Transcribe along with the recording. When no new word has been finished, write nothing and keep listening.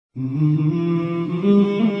Assalamu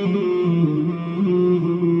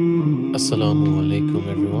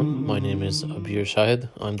alaikum everyone. My name is Abeer Shahid.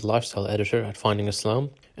 I'm the lifestyle editor at Finding Islam,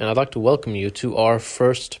 and I'd like to welcome you to our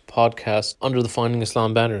first podcast under the Finding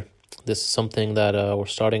Islam banner. This is something that we're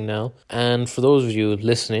starting now, and for those of you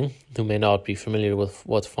listening who may not be familiar with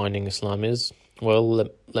what Finding Islam is, well,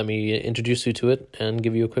 let me introduce you to it and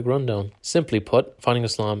give you a quick rundown. Simply put, Finding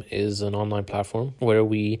Islam is an online platform where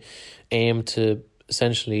we aim to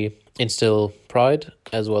essentially instill pride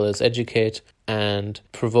as well as educate and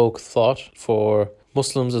provoke thought for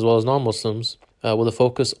Muslims as well as non-Muslims with a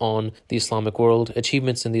focus on the Islamic world,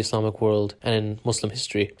 achievements in the Islamic world and in Muslim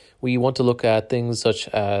history. We want to look at things such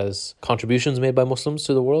as contributions made by Muslims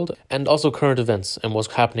to the world and also current events and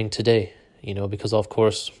what's happening today. Because of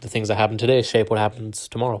course the things that happen today shape what happens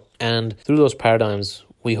tomorrow. And through those paradigms,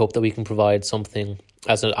 we hope that we can provide something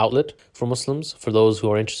as an outlet for Muslims, for those who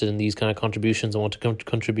are interested in these kind of contributions and want to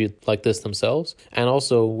contribute like this themselves. And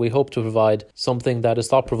also, we hope to provide something that is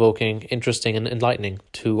thought-provoking, interesting, and enlightening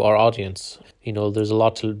to our audience. There's a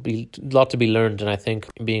lot to be learned, and I think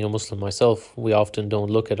being a Muslim myself, we often don't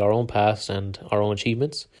look at our own past and our own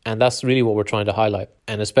achievements, and that's really what we're trying to highlight.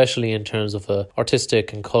 And especially in terms of a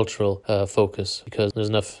artistic and cultural focus, because there's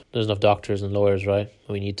enough doctors and lawyers, right?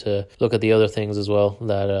 We need to look at the other things as well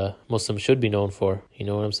that Muslims should be known for. You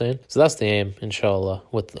know what I'm saying? So that's the aim, inshallah,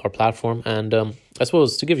 with our platform. And I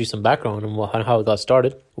suppose to give you some background on how it got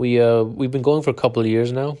started, we've been going for a couple of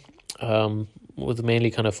years now. With mainly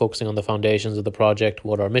kind of focusing on the foundations of the project,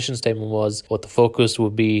 what our mission statement was, what the focus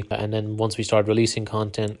would be. And then once we started releasing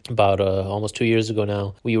content about almost 2 years ago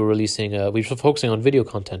now, we were focusing on video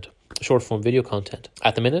content, short form video content.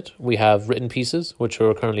 At the minute, we have written pieces, which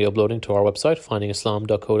we're currently uploading to our website,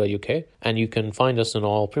 findingislam.co.uk. And you can find us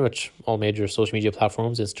on pretty much all major social media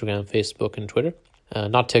platforms, Instagram, Facebook, and Twitter.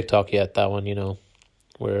 Not TikTok yet, that one,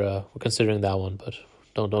 we're considering that one, but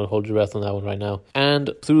don't hold your breath on that one right now. And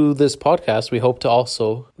through this podcast, we hope to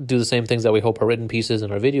also do the same things that we hope our written pieces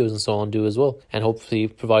and our videos and so on do as well. And hopefully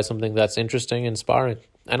provide something that's interesting, inspiring,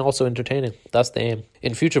 and also entertaining. That's the aim.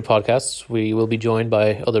 In future podcasts, we will be joined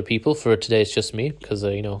by other people. For today, it's just me because,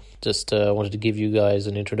 wanted to give you guys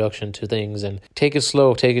an introduction to things and take it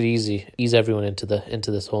slow, take it easy, ease everyone into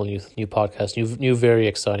this whole new podcast, new very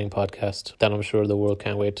exciting podcast that I'm sure the world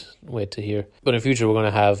can't wait to hear. But in future, we're going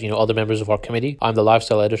to have, other members of our committee. I'm the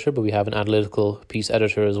lifestyle editor, but we have an analytical piece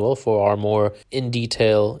editor as well for our more in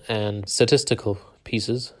detail and statistical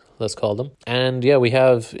pieces, let's call them. And we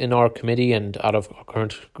have in our committee and out of our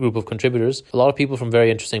current group of contributors, a lot of people from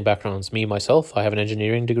very interesting backgrounds. Me, myself, I have an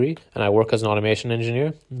engineering degree and I work as an automation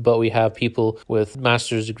engineer, but we have people with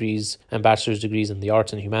master's degrees and bachelor's degrees in the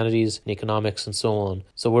arts and humanities and economics and so on.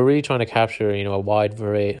 So we're really trying to capture, a wide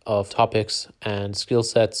array of topics and skill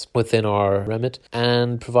sets within our remit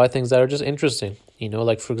and provide things that are just interesting.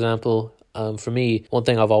 Like for example, for me, one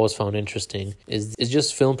thing I've always found interesting is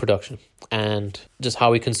just film production and just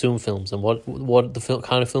how we consume films and what the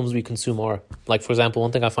kind of films we consume are. Like, for example,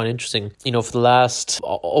 one thing I find interesting, for the last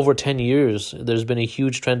over 10 years, there's been a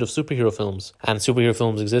huge trend of superhero films. And superhero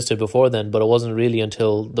films existed before then, but it wasn't really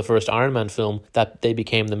until the first Iron Man film that they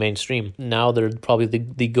became the mainstream. Now they're probably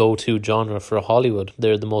the go-to genre for Hollywood.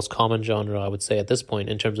 They're the most common genre, I would say, at this point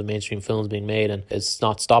in terms of mainstream films being made, and it's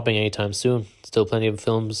not stopping anytime soon. Still plenty of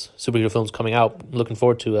superhero films coming out. Looking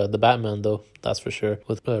forward to the Batman, though, that's for sure,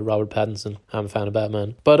 with Robert Pattinson. I'm a fan of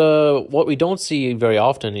Batman. But what we don't see very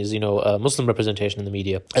often is, Muslim representation in the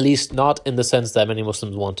media. At least not in the sense that many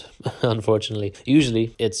Muslims want, unfortunately.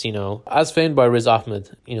 Usually it's, as famed by Riz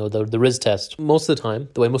Ahmed, the Riz test. Most of the time,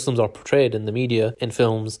 the way Muslims are portrayed in the media, in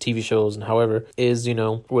films, TV shows, and however, is,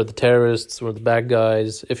 we're the terrorists, we're the bad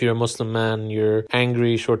guys. If you're a Muslim man, you're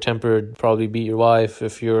angry, short-tempered, probably beat your wife.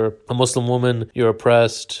 If you're a Muslim woman, you're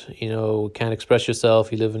oppressed, can't express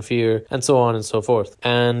yourself, you live in fear, and so on and so forth.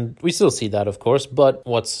 And we still see that, of course, but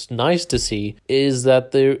what's nice to see is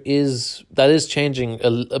that that is changing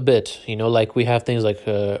a bit. Like we have things like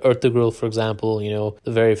Ertugrul, for example,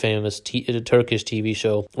 the very famous Turkish TV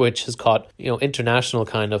show, which has caught, international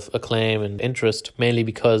kind of acclaim and interest, mainly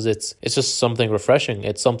because it's just something refreshing.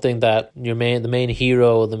 It's something that the main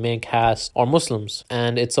hero, the main cast are Muslims,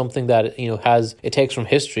 and it's something that, it takes from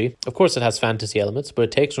history. Of course, it has fantasy elements, but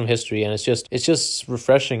it takes from history, and it's just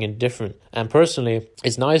refreshing and different. And personally,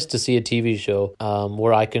 it's nice to see a TV show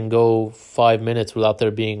where I can go 5 minutes without there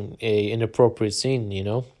being a inappropriate scene,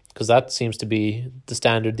 because that seems to be the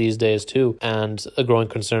standard these days too. And a growing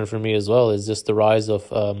concern for me as well is just the rise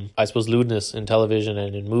of, I suppose, lewdness in television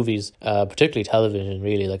and in movies, particularly television,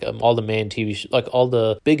 really. Like all the main like all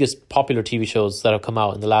the biggest popular TV shows that have come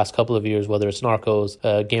out in the last couple of years, whether it's Narcos,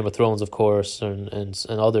 Game of Thrones, of course, and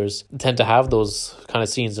others, tend to have those kind of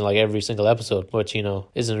scenes in like every single episode, which, you know,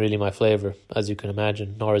 isn't really my flavor, as you can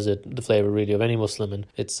imagine, nor is it the flavor really of any Muslim. And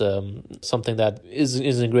it's something that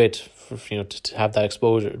isn't great for, you know, to have that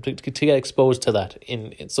exposure, to get exposed to that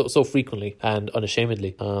in so frequently and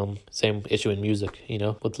unashamedly. Same issue in music, you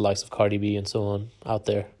know, with the likes of Cardi B and so on out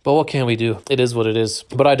there. But what can we do? It is what it is.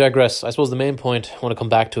 But I digress. I suppose the main point I want to come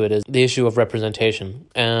back to it is the issue of representation.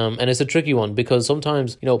 And it's a tricky one because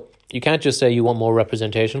sometimes, you know, you can't just say you want more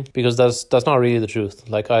representation, because that's not really the truth.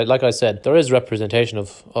 Like I said, there is representation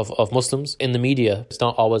of Muslims in the media. It's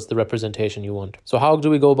not always the representation you want. So how do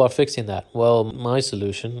we go about fixing that? Well, my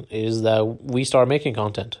solution is that we start making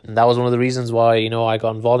content. And that was one of the reasons why, you know, I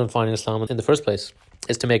got involved in Finding Islam in the first place,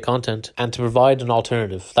 is to make content and to provide an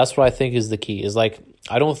alternative. That's what I think is the key. Is like,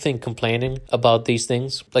 I don't think complaining about these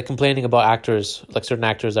things, like complaining about actors, like certain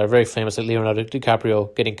actors that are very famous, like Leonardo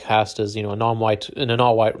DiCaprio getting cast as, you know, a non-white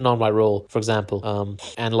role, for example,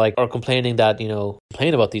 and like, or complaining that, you know,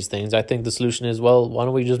 complain about these things. I think the solution is, well, why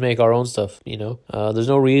don't we just make our own stuff? You know, there's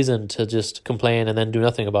no reason to just complain and then do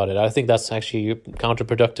nothing about it. I think that's actually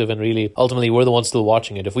counterproductive, and really, ultimately, we're the ones still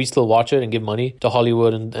watching it. If we still watch it and give money to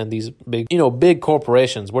Hollywood and these big, you know, big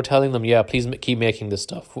corporations, we're telling them, yeah, please keep making this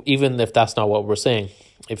stuff, even if that's not what we're saying.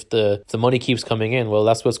 If the money keeps coming in, well,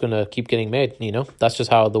 that's what's going to keep getting made, you know? That's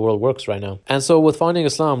just how the world works right now. And so with Finding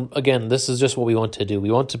Islam, again, this is just what we want to do.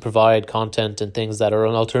 We want to provide content and things that are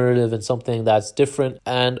an alternative and something that's different,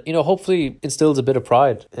 and, you know, hopefully instills a bit of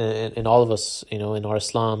pride in all of us, you know, in our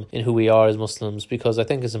Islam, in who we are as Muslims, because I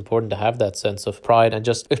think it's important to have that sense of pride and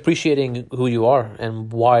just appreciating who you are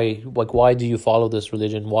and why do you follow this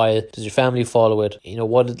religion? Why does your family follow it? You know,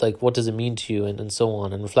 what does it mean to you, and so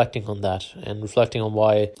on, and reflecting on that, and reflecting on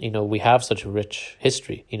why, you know, we have such a rich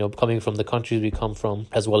history, you know, coming from the countries we come from,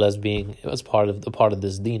 as well as being as part of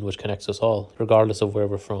this deen, which connects us all, regardless of where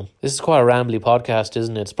we're from. This is quite a rambly podcast,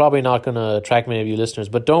 isn't it? It's probably not going to attract many of you listeners,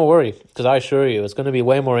 but don't worry, because I assure you, it's going to be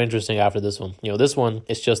way more interesting after this one. You know, this one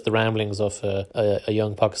is just the ramblings of a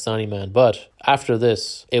young Pakistani man, but after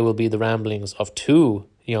this, it will be the ramblings of two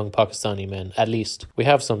young Pakistani men, at least. We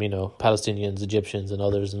have some, you know, Palestinians, Egyptians, and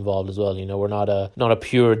others involved as well. You know, we're not a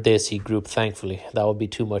pure Desi group, thankfully. That would be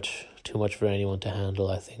too much for anyone to handle,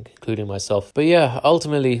 I think, including myself. But yeah,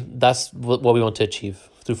 ultimately, that's what we want to achieve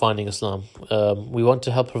through Finding Islam. We want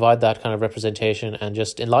to help provide that kind of representation and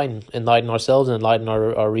just enlighten ourselves and enlighten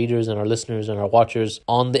our readers and our listeners and our watchers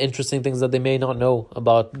on the interesting things that they may not know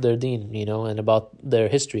about their deen, you know, and about their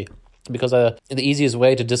history. Because the easiest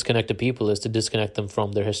way to disconnect a people is to disconnect them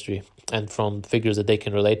from their history and from figures that they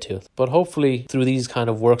can relate to. But hopefully through these kind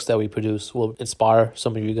of works that we produce will inspire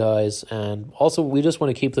some of you guys. And also we just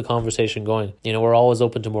want to keep the conversation going. You know, we're always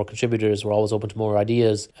open to more contributors. We're always open to more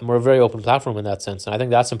ideas. And we're a very open platform in that sense. And I think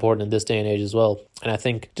that's important in this day and age as well. And I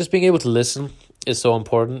think just being able to listen is so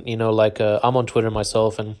important. You know, like I'm on Twitter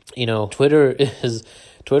myself, and, you know, Twitter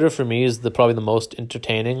for me is probably the most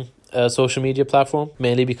entertaining social media platform,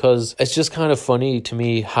 mainly because it's just kind of funny to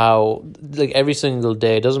me how, like, every single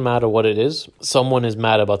day, it doesn't matter what it is, someone is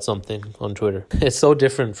mad about something on Twitter. It's so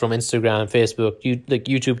different from Instagram, Facebook,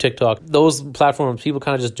 YouTube, TikTok. Those platforms, people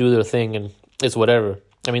kind of just do their thing and it's whatever.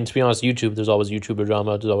 I mean, to be honest, YouTube, there's always YouTuber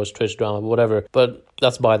drama, there's always Twitch drama, whatever, but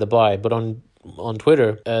that's by the by. But on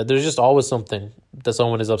Twitter, there's just always something that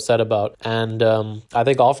someone is upset about, and I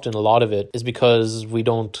think often a lot of it is because we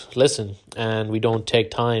don't listen and we don't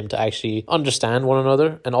take time to actually understand one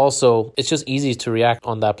another. And also, it's just easy to react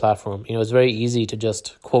on that platform. You know, it's very easy to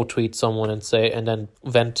just quote tweet someone and then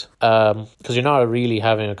vent, because you're not really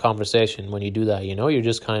having a conversation when you do that. You know, you're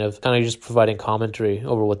just kind of just providing commentary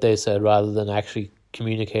over what they said rather than actually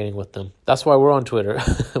communicating with them. That's why we're on Twitter.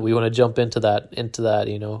 We want to jump into that,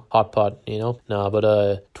 you know, hot pot, you know. No,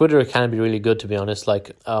 but Twitter can be really good, to be honest.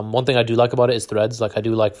 Like, one thing I do like about it is threads. Like, I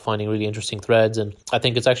do like finding really interesting threads, and I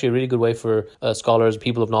think it's actually a really good way for scholars,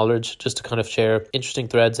 people of knowledge, just to kind of share interesting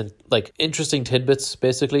threads and, like, interesting tidbits,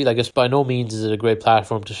 basically. Like, it's by no means is it a great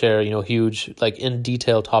platform to share, you know, huge, like, in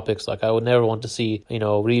detail topics. Like, I would never want to see, you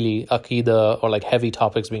know, really Aqidah or, like, heavy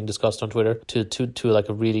topics being discussed on Twitter to like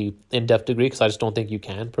a really in-depth degree, because I just don't think think you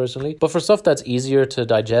can personally. But for stuff that's easier to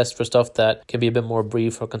digest, for stuff that can be a bit more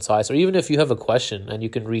brief or concise, or even if you have a question and you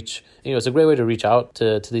can reach, it's a great way to reach out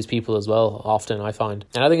to these people as well, often I find.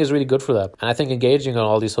 And I think it's really good for that. And I think engaging on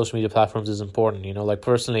all these social media platforms is important, like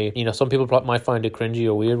personally, some people might find it cringy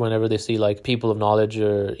or weird whenever they see like people of knowledge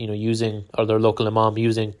or, using, or their local imam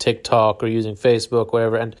using TikTok or using Facebook,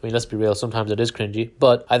 whatever. And I mean, let's be real, sometimes it is cringy,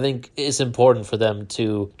 but I think it's important for them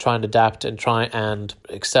to try and adapt and try and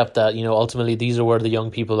accept that, ultimately these are where the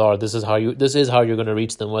young people are. This is how you're going to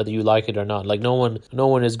reach them, whether you like it or not. Like no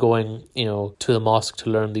one is going, to the mosque to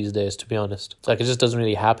learn these days, to be honest. Like it just doesn't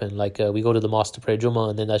really happen. Like we go to the mosque to pray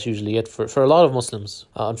Jummah, and then that's usually it for a lot of Muslims.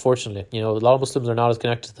 Unfortunately, a lot of Muslims are not as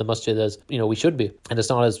connected to the masjid as, we should be. And it's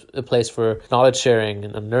not as a place for knowledge sharing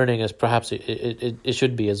and learning as perhaps it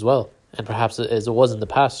should be as well. And perhaps as it was in the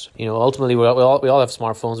past. Ultimately, we all have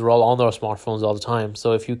smartphones. We're all on our smartphones all the time.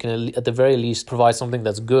 So if you can, at the very least, provide something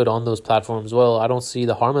that's good on those platforms, well, I don't see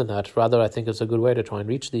the harm in that. Rather, I think it's a good way to try and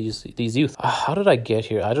reach these youth. How did I get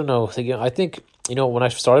here? I don't know. I think when I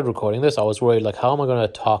started recording this, I was worried, like, how am I going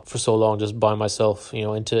to talk for so long just by myself,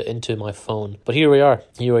 into my phone? But here we are.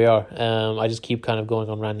 I just keep kind of going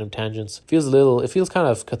on random tangents. It feels kind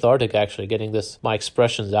of cathartic, actually, getting my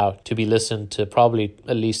expressions out to be listened to probably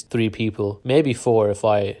at least 3 people, maybe 4 if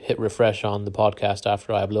I hit refresh on the podcast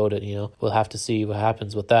after I upload it. We'll have to see what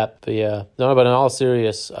happens with that. But yeah, no, but in all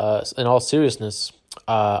seriousness,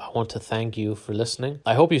 I want to thank you for listening.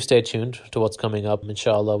 I hope you stay tuned to what's coming up.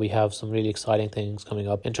 Inshallah, we have some really exciting things coming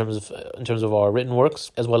up in terms of our written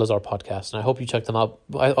works as well as our podcast. And I hope you check them out.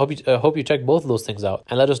 I hope you check both of those things out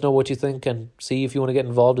and let us know what you think and see if you want to get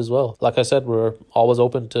involved as well. Like I said, we're always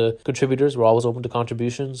open to contributors. We're always open to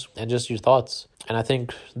contributions and just your thoughts. And I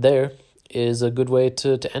think there is a good way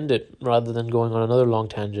to end it rather than going on another long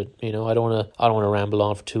tangent. I don't want to ramble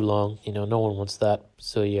on for too long. No one wants that.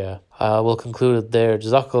 So yeah, we'll conclude it there.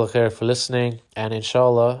 Jazakallah khair for listening, and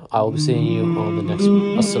inshallah I will be seeing you on the next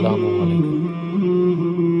one. Assalamu alaikum.